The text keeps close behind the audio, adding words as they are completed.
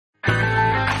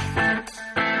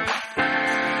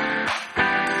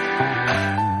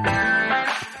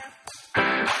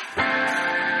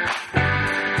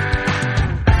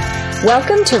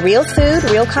Welcome to Real Food,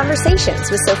 Real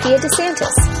Conversations with Sophia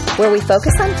DeSantis, where we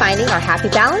focus on finding our happy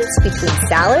balance between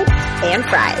salad and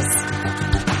fries.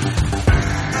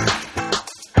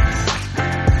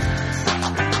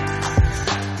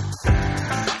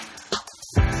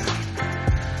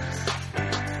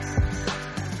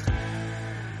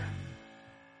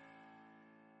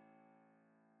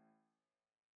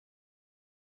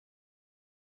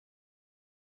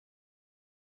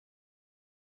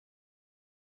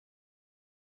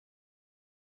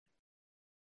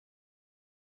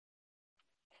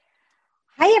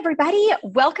 Hi, everybody.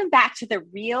 Welcome back to the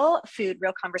Real Food,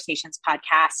 Real Conversations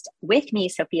podcast with me,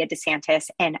 Sophia DeSantis,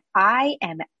 and I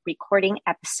am recording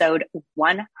episode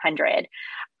 100.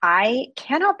 I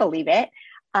cannot believe it.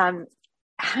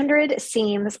 100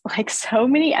 seems like so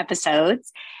many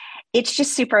episodes. It's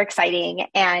just super exciting.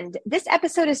 And this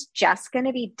episode is just going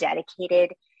to be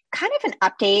dedicated kind of an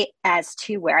update as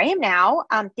to where I am now.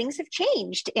 Things have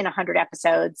changed in 100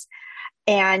 episodes.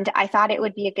 And I thought it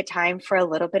would be a good time for a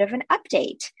little bit of an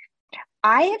update.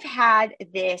 I have had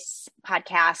this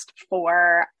podcast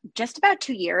for just about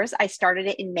 2 years. I started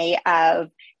it in May of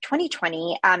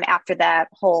 2020 after the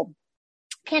whole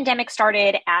pandemic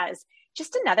started as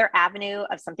just another avenue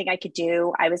of something I could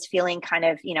do. I was feeling kind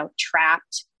of,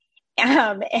 trapped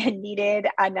and needed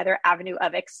another avenue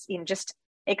of just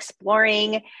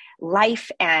exploring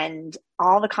life and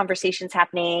all the conversations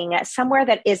happening somewhere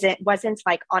that wasn't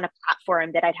like on a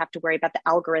platform that I'd have to worry about the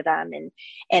algorithm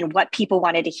and what people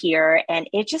wanted to hear. And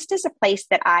it just is a place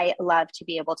that I love to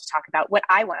be able to talk about what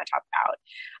I want to talk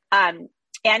about.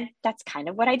 And that's kind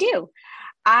of what I do.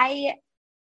 I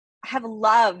have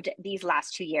loved these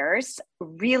last 2 years,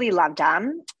 really loved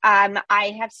them.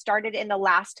 I have started in the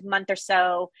last month or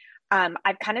so.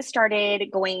 I've kind of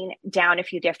started going down a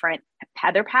few different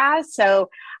other paths. So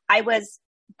I was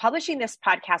publishing this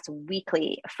podcast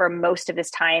weekly for most of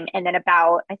this time. And then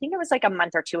I think it was like a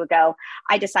month or two ago,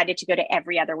 I decided to go to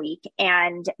every other week.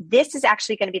 And this is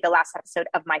actually going to be the last episode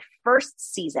of my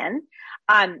first season.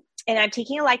 And I'm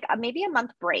taking maybe a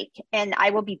month break, and I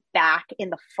will be back in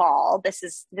the fall.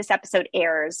 This episode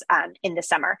airs in the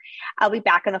summer. I'll be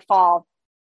back in the fall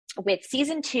with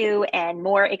season 2 and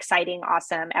more exciting,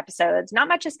 awesome episodes. Not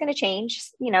much is going to change,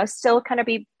 still kind of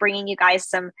be bringing you guys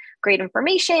some great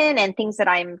information and things that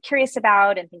I'm curious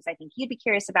about and things I think you'd be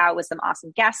curious about with some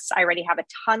awesome guests. I already have a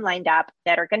ton lined up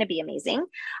that are going to be amazing.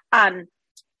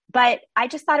 But I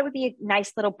just thought it would be a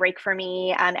nice little break for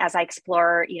me as I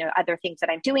explore, other things that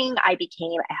I'm doing. I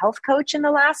became a health coach in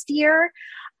the last year.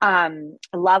 I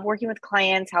love working with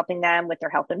clients, helping them with their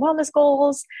health and wellness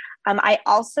goals. I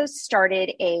also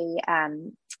started a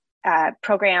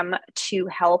program to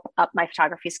help up my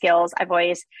photography skills.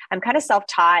 I'm kind of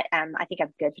self-taught. I think I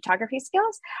have good photography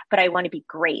skills, but I want to be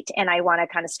great. And I want to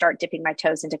kind of start dipping my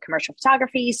toes into commercial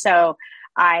photography. So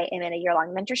I am in a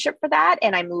year-long mentorship for that.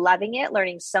 And I'm loving it,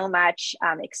 learning so much,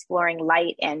 exploring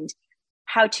light and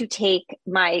how to take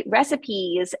my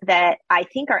recipes that I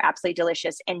think are absolutely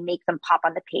delicious and make them pop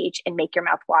on the page and make your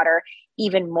mouth water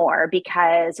even more.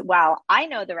 Because while I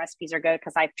know the recipes are good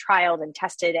because I've trialed and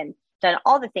tested and done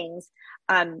all the things,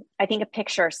 I think a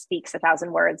picture speaks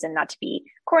 1,000 words, and not to be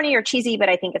corny or cheesy, but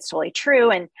I think it's totally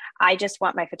true. And I just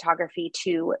want my photography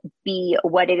to be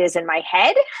what it is in my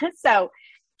head. So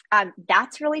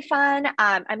that's really fun.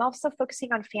 I'm also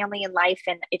focusing on family and life,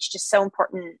 and it's just so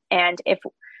important. And if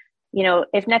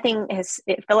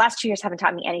the last 2 years haven't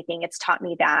taught me anything, it's taught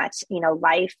me that,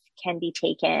 life can be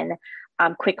taken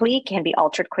quickly, can be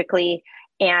altered quickly,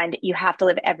 and you have to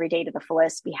live every day to the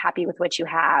fullest, be happy with what you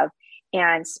have,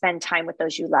 and spend time with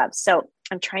those you love. So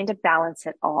I'm trying to balance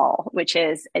it all, which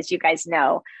is, as you guys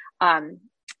know,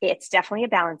 it's definitely a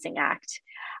balancing act.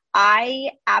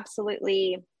 I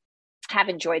absolutely have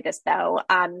enjoyed this though.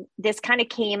 This kind of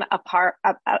came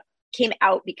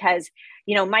out because,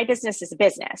 my business is a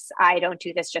business. I don't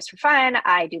do this just for fun.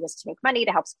 I do this to make money,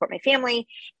 to help support my family.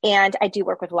 And I do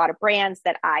work with a lot of brands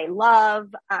that I love.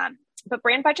 But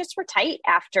brand budgets were tight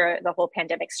after the whole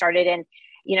pandemic started. And,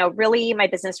 really my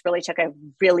business really took a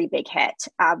really big hit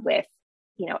with,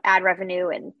 ad revenue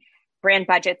and brand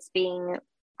budgets being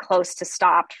close to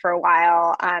stopped for a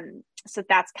while. So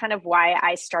that's kind of why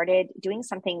I started doing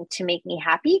something to make me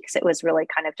happy, because it was really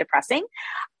kind of depressing.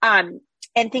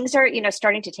 And things are,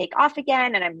 starting to take off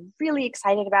again, and I'm really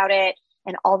excited about it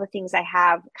and all the things I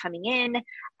have coming in.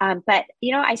 But,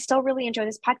 I still really enjoy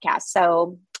this podcast,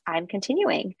 so I'm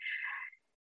continuing.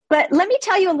 But let me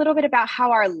tell you a little bit about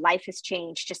how our life has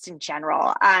changed just in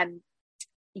general.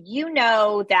 You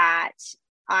know that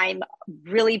I'm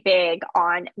really big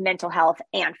on mental health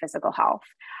and physical health.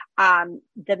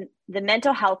 The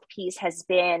mental health piece has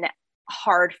been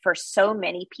hard for so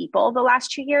many people the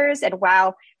last 2 years. And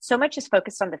while so much is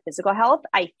focused on the physical health,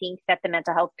 I think that the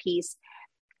mental health piece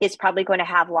is probably going to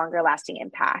have longer lasting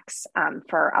impacts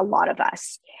for a lot of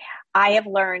us. I have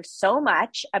learned so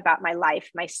much about my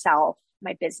life, myself,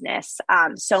 my business.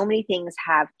 So many things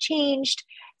have changed.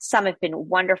 Some have been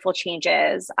wonderful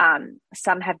changes.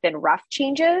 Some have been rough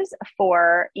changes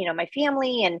for, my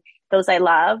family and those I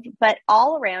love, but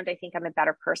all around, I think I'm a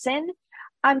better person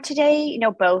today,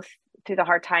 both through the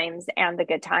hard times and the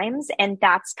good times. And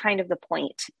that's kind of the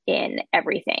point in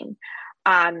everything.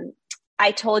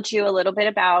 I told you a little bit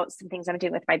about some things I'm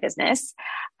doing with my business.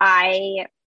 I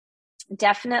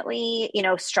definitely,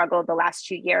 struggled the last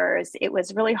 2 years. It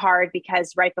was really hard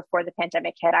because right before the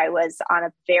pandemic hit, I was on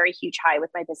a very huge high with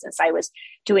my business. I was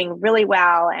doing really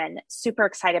well and super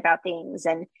excited about things.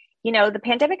 And, the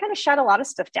pandemic kind of shut a lot of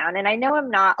stuff down. And I know I'm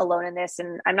not alone in this.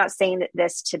 And I'm not saying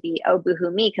this to be, oh,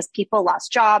 boohoo me, because people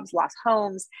lost jobs, lost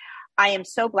homes. I am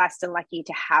so blessed and lucky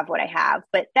to have what I have.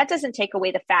 But that doesn't take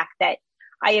away the fact that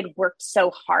I had worked so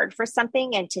hard for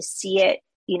something, and to see it,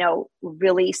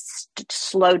 really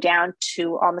slow down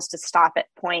to almost a stop at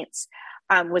points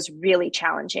was really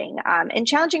challenging, and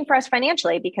challenging for us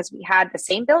financially because we had the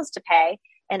same bills to pay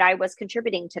and I was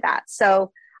contributing to that.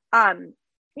 So,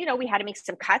 we had to make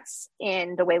some cuts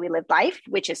in the way we lived life,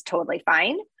 which is totally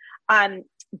fine.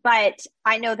 But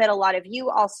I know that a lot of you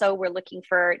also were looking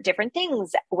for different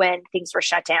things when things were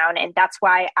shut down. And that's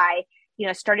why I,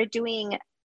 started doing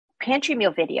pantry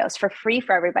meal videos for free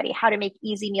for everybody, how to make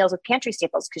easy meals with pantry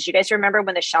staples. Because you guys remember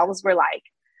when the shelves were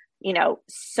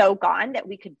so gone that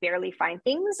we could barely find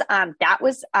things. That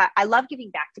was, I love giving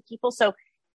back to people. So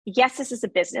yes, this is a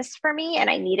business for me and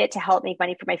I need it to help make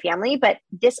money for my family. But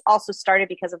this also started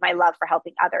because of my love for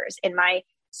helping others. And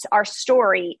our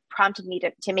story prompted me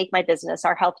to make my business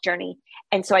our health journey.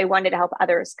 And so I wanted to help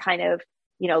others kind of,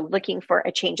 looking for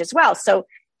a change as well. So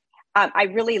I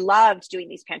really loved doing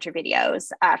these pantry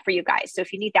videos for you guys. So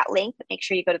if you need that link, make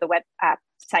sure you go to the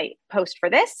website post for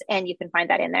this and you can find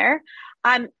that in there.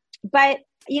 But,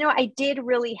 I did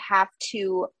really have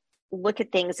to look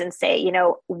at things and say,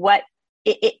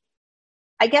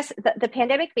 I guess the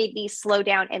pandemic made me slow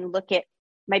down and look at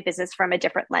my business from a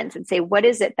different lens and say, what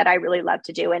is it that I really love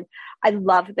to do? And I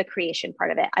love the creation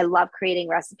part of it. I love creating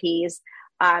recipes.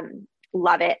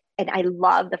 Love it. And I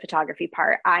love the photography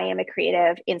part. I am a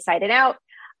creative inside and out.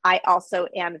 I also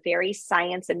am very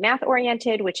science and math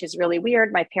oriented, which is really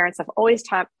weird. My parents have always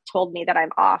told me that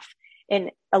I'm off,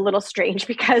 and a little strange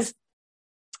because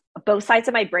both sides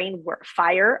of my brain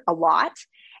fire a lot.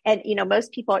 And,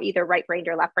 most people are either right-brained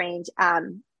or left-brained.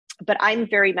 But I'm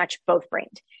very much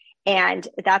both-brained. And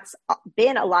that's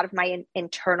been a lot of my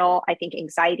internal, I think,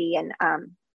 anxiety and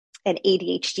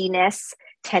ADHD-ness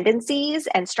tendencies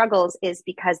and struggles is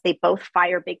because they both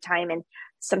fire big time. And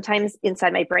sometimes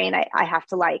inside my brain, I have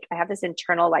to I have this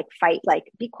internal fight,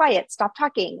 be quiet, stop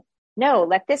talking. No,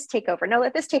 let this take over. No,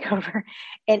 let this take over.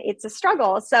 And it's a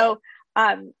struggle. So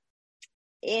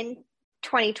in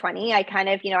 2020, I kind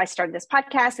of, I started this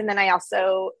podcast, and then I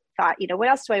also thought, what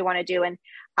else do I want to do? And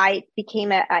I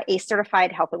became a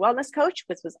certified health and wellness coach,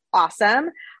 which was awesome.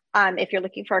 If you're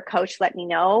looking for a coach, let me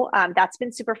know. That's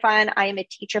been super fun. I am a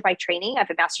teacher by training. I have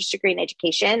a master's degree in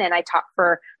education, and I taught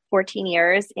for 14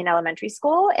 years in elementary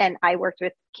school, and I worked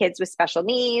with kids with special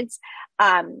needs.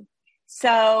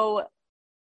 So,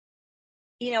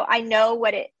 I know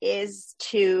what it is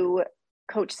to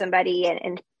coach somebody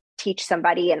and teach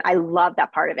somebody, and I love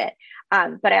that part of it.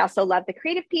 But I also love the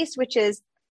creative piece, which is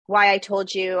why I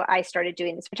told you I started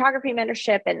doing this photography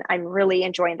mentorship, and I'm really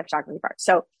enjoying the photography part.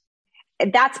 So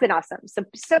that's been awesome.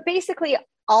 So basically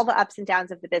all the ups and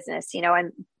downs of the business,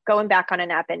 I'm going back on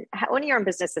and up, and owning your own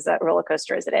business is a roller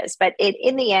coaster as it is, but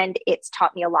in the end, it's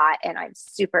taught me a lot, and I'm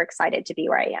super excited to be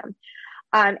where I am.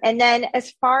 And then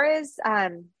as far as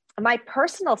my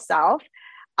personal self,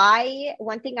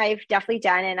 one thing I've definitely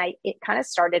done, and it kind of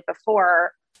started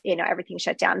before, everything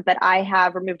shut down, but I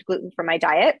have removed gluten from my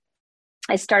diet.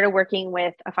 I started working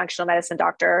with a functional medicine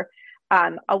doctor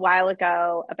a while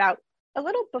ago, about a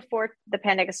little before the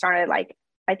pandemic started.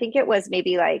 I think it was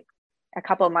maybe a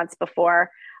couple of months before,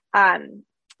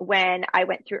 when I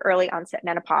went through early onset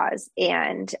menopause,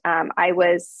 and I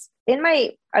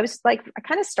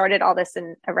kind of started all this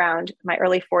in around my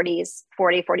early 40s,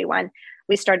 40, 41.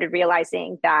 We started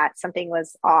realizing that something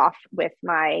was off with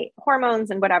my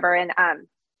hormones and whatever. And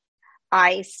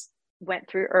I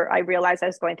realized I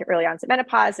was going through early onset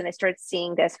menopause, and I started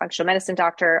seeing this functional medicine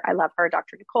doctor. I love her,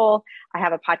 Dr. Nicole. I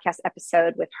have a podcast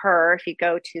episode with her. If you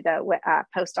go to the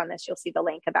post on this, you'll see the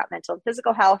link about mental and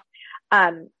physical health.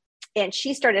 And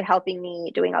she started helping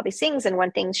me doing all these things. And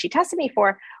one thing she tested me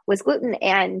for was gluten.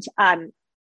 And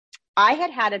I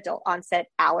had adult onset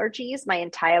allergies my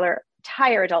entire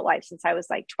adult life since I was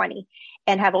like 20,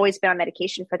 and have always been on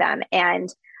medication for them.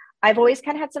 And I've always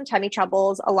kind of had some tummy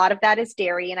troubles. A lot of that is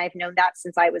dairy, and I've known that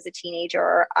since I was a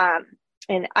teenager.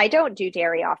 And I don't do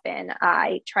dairy often.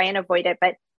 I try and avoid it,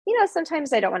 but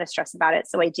sometimes I don't want to stress about it,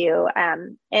 so I do.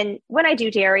 And when I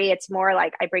do dairy, it's more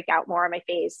like I break out more on my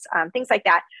face, things like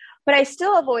that. But I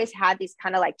still have always had these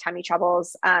kind of like tummy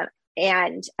troubles,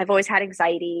 and I've always had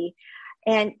anxiety.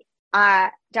 And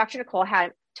Dr. Nicole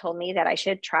had told me that I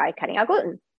should try cutting out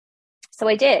gluten. So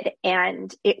I did.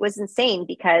 And it was insane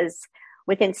because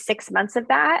within 6 months of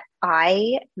that,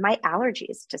 my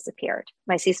allergies disappeared,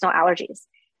 my seasonal allergies,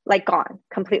 like gone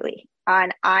completely.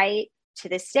 And I, to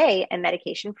this day, am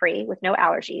medication free with no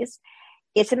allergies.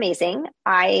 It's amazing.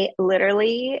 I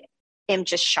literally am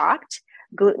just shocked.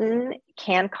 Gluten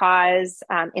can cause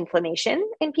inflammation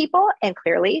in people. And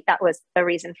clearly that was the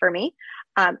reason for me.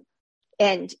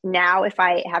 And now if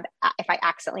I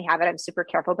accidentally have it, I'm super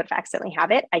careful, but if I accidentally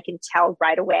have it, I can tell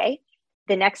right away.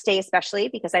 The next day, especially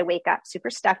because I wake up super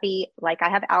stuffy, like I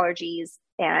have allergies.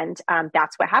 And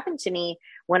that's what happened to me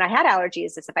when I had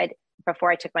allergies, is before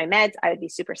I took my meds, I would be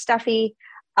super stuffy.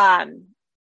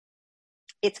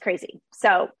 It's crazy.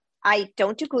 So I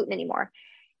don't do gluten anymore.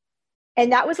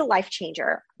 And that was a life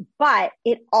changer, but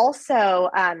it also,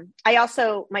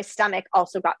 my stomach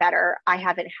also got better. I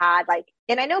haven't had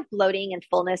and I know bloating and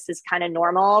fullness is kind of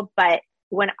normal, but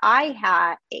when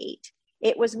I ate,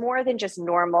 it was more than just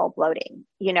normal bloating,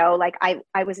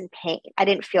 I was in pain. I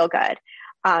didn't feel good.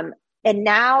 And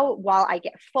now while I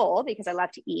get full because I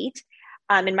love to eat,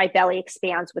 and my belly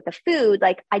expands with the food,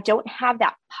 I don't have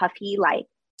that puffy,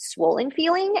 swollen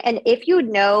feeling. And if you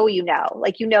know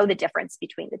the difference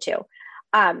between the two.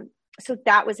 So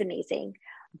that was amazing.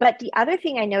 But the other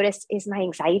thing I noticed is my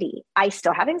anxiety. I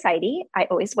still have anxiety. I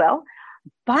always will,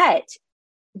 but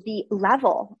the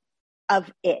level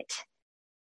of it,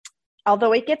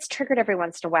 although it gets triggered every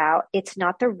once in a while, it's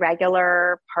not the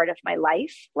regular part of my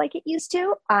life like it used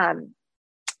to. I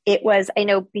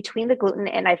know between the gluten,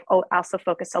 and I've also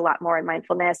focused a lot more on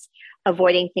mindfulness,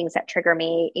 avoiding things that trigger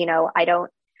me.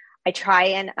 I try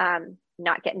and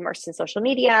not get immersed in social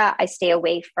media. I stay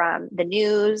away from the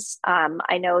news.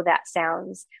 I know that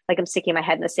sounds like I'm sticking my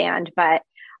head in the sand, but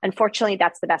unfortunately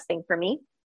that's the best thing for me.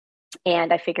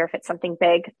 And I figure if it's something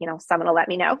big, someone will let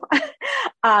me know.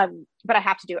 But I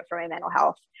have to do it for my mental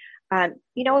health.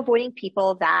 Avoiding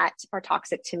people that are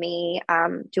toxic to me,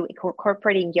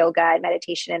 incorporating yoga and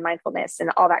meditation and mindfulness and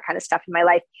all that kind of stuff in my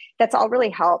life. That's all really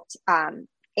helped.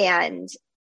 And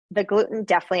the gluten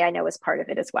definitely, I know, is part of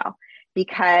it as well,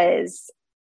 because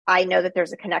I know that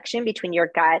there's a connection between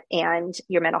your gut and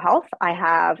your mental health. I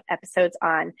have episodes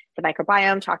on the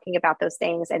microbiome talking about those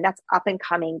things, and that's up and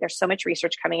coming. There's so much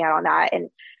research coming out on that.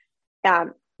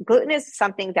 And gluten is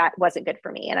something that wasn't good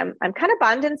for me. And I'm kind of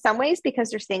bummed in some ways because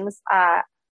there's things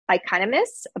I kind of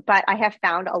miss, but I have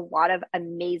found a lot of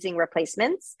amazing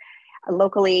replacements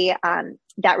locally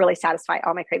that really satisfy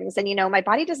all my cravings. And, my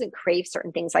body doesn't crave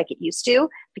certain things like it used to,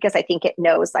 because I think it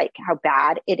knows how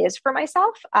bad it is for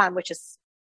myself, which is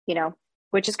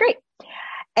great.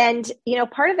 And,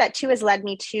 part of that too has led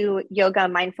me to yoga,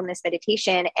 mindfulness,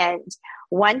 meditation. And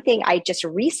one thing I just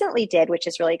recently did, which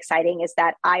is really exciting, is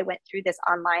that I went through this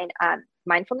online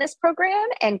mindfulness program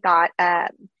and got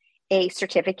a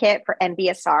certificate for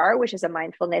MBSR, which is a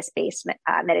mindfulness-based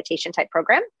meditation type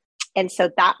program. And so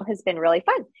that has been really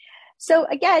fun. So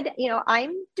again,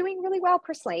 I'm doing really well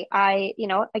personally.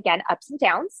 Again, ups and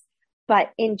downs,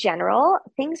 but in general,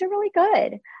 things are really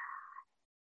good.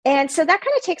 And so that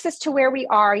kind of takes us to where we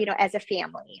are, as a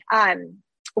family.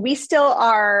 We still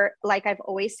are, like I've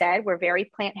always said, we're very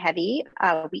plant heavy.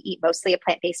 We eat mostly a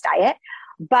plant-based diet.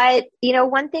 But,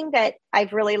 one thing that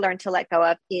I've really learned to let go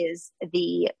of is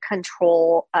the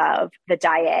control of the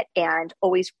diet and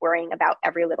always worrying about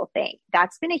every little thing.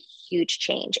 That's been a huge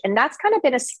change. And that's kind of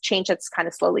been a change that's kind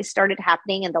of slowly started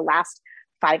happening in the last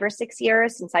 5 or 6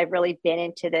 years since I've really been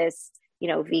into this,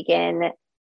 vegan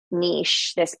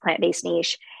niche, this plant-based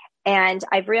niche. And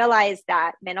I've realized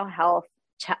that mental health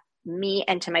to me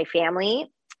and to my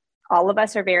family, all of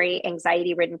us are very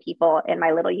anxiety-ridden people in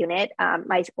my little unit.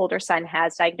 My older son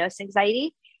has diagnosed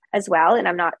anxiety as well.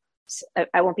 And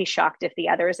I won't be shocked if the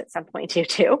others at some point do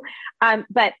too.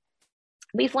 But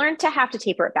we've learned to have to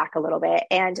taper it back a little bit.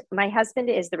 And my husband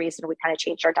is the reason we kind of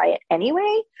changed our diet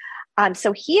anyway.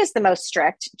 So he is the most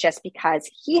strict just because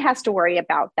he has to worry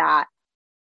about that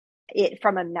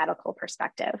from a medical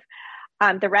perspective.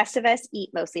 The rest of us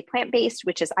eat mostly plant-based,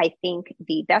 which is, I think,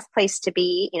 the best place to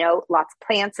be. Lots of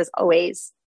plants is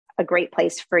always a great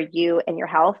place for you and your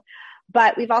health.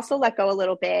 But we've also let go a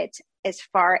little bit as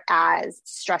far as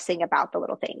stressing about the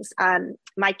little things.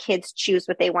 My kids choose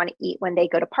what they want to eat when they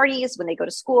go to parties, when they go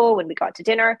to school, when we go out to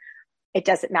dinner. It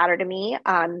doesn't matter to me.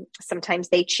 Sometimes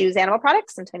they choose animal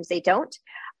products, sometimes they don't.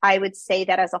 I would say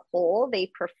that as a whole, they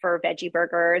prefer veggie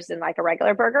burgers than like a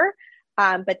regular burger.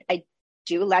 But I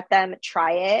do let them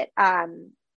try it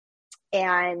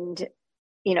and,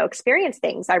 experience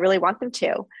things. I really want them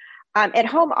to. At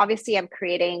home, obviously, I'm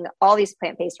creating all these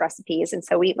plant-based recipes, and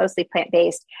so we eat mostly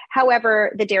plant-based.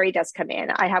 However, the dairy does come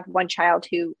in. I have one child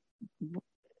who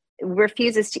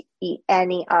refuses to eat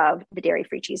any of the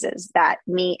dairy-free cheeses that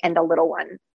me and the little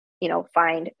one,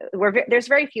 find. There's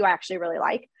very few I actually really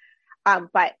like,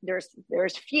 but there's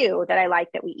few that I like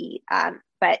that we eat,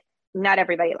 but not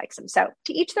everybody likes them. So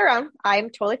to each their own. I'm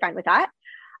totally fine with that.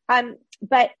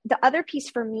 But the other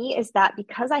piece for me is that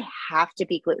because I have to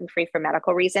be gluten-free for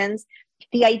medical reasons,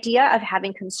 the idea of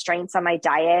having constraints on my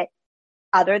diet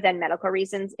other than medical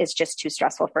reasons is just too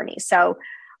stressful for me. So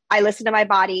I listen to my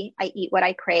body. I eat what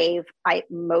I crave. I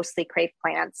mostly crave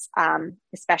plants,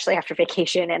 especially after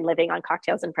vacation and living on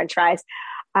cocktails and French fries.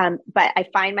 But I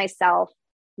find myself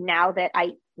now that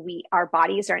our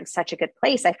bodies are in such a good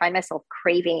place, I find myself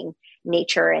craving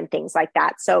nature and things like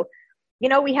that. So,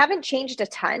 we haven't changed a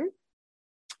ton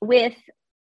with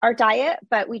our diet,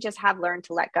 but we just have learned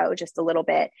to let go just a little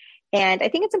bit. And I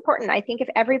think it's important. I think if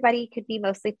everybody could be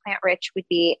mostly plant rich, we'd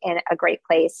be in a great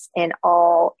place in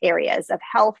all areas of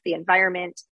health, the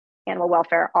environment, animal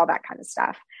welfare, all that kind of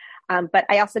stuff. But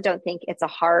I also don't think it's a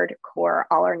hardcore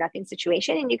all or nothing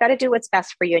situation. And you got to do what's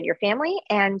best for you and your family.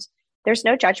 And there's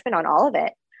no judgment on all of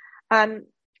it.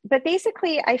 But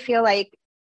basically, I feel like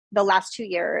the last 2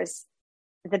 years,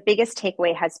 the biggest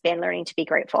takeaway has been learning to be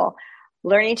grateful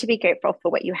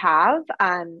for what you have.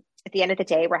 At the end of the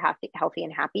day, we're healthy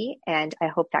and happy, and I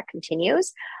hope that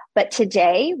continues. But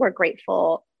today, we're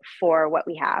grateful for what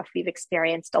we have. We've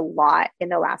experienced a lot in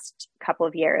the last couple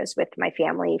of years with my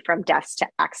family, from deaths to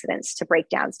accidents to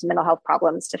breakdowns to mental health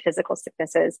problems to physical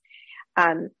sicknesses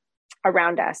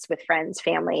around us with friends,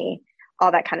 family,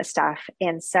 all that kind of stuff.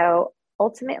 And so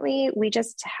ultimately, we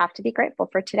just have to be grateful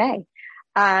for today.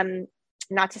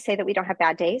 Not to say that we don't have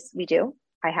bad days. We do.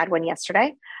 I had one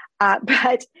yesterday.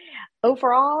 But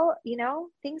overall,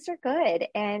 things are good.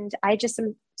 And I just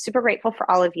am super grateful for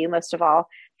all of you, most of all,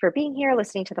 for being here,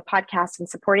 listening to the podcast and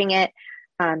supporting it.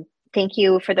 Thank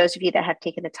you for those of you that have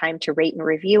taken the time to rate and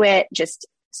review it. Just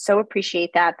so appreciate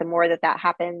that. The more that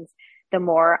happens, the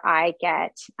more I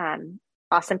get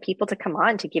awesome people to come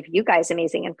on to give you guys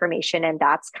amazing information. And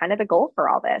that's kind of the goal for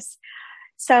all this.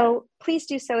 So please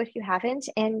do so if you haven't,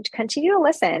 and continue to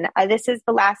listen. This is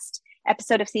the last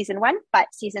episode of season 1,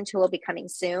 but season 2 will be coming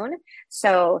soon.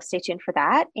 So stay tuned for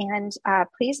that. And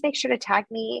please make sure to tag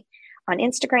me on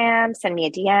Instagram, send me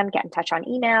a DM, get in touch on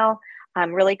email.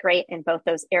 I'm really great in both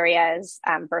those areas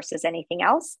versus anything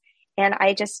else. And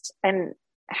I just am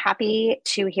happy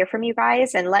to hear from you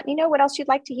guys, and let me know what else you'd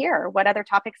like to hear, what other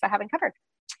topics I haven't covered.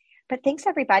 But thanks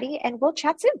everybody, and we'll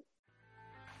chat soon.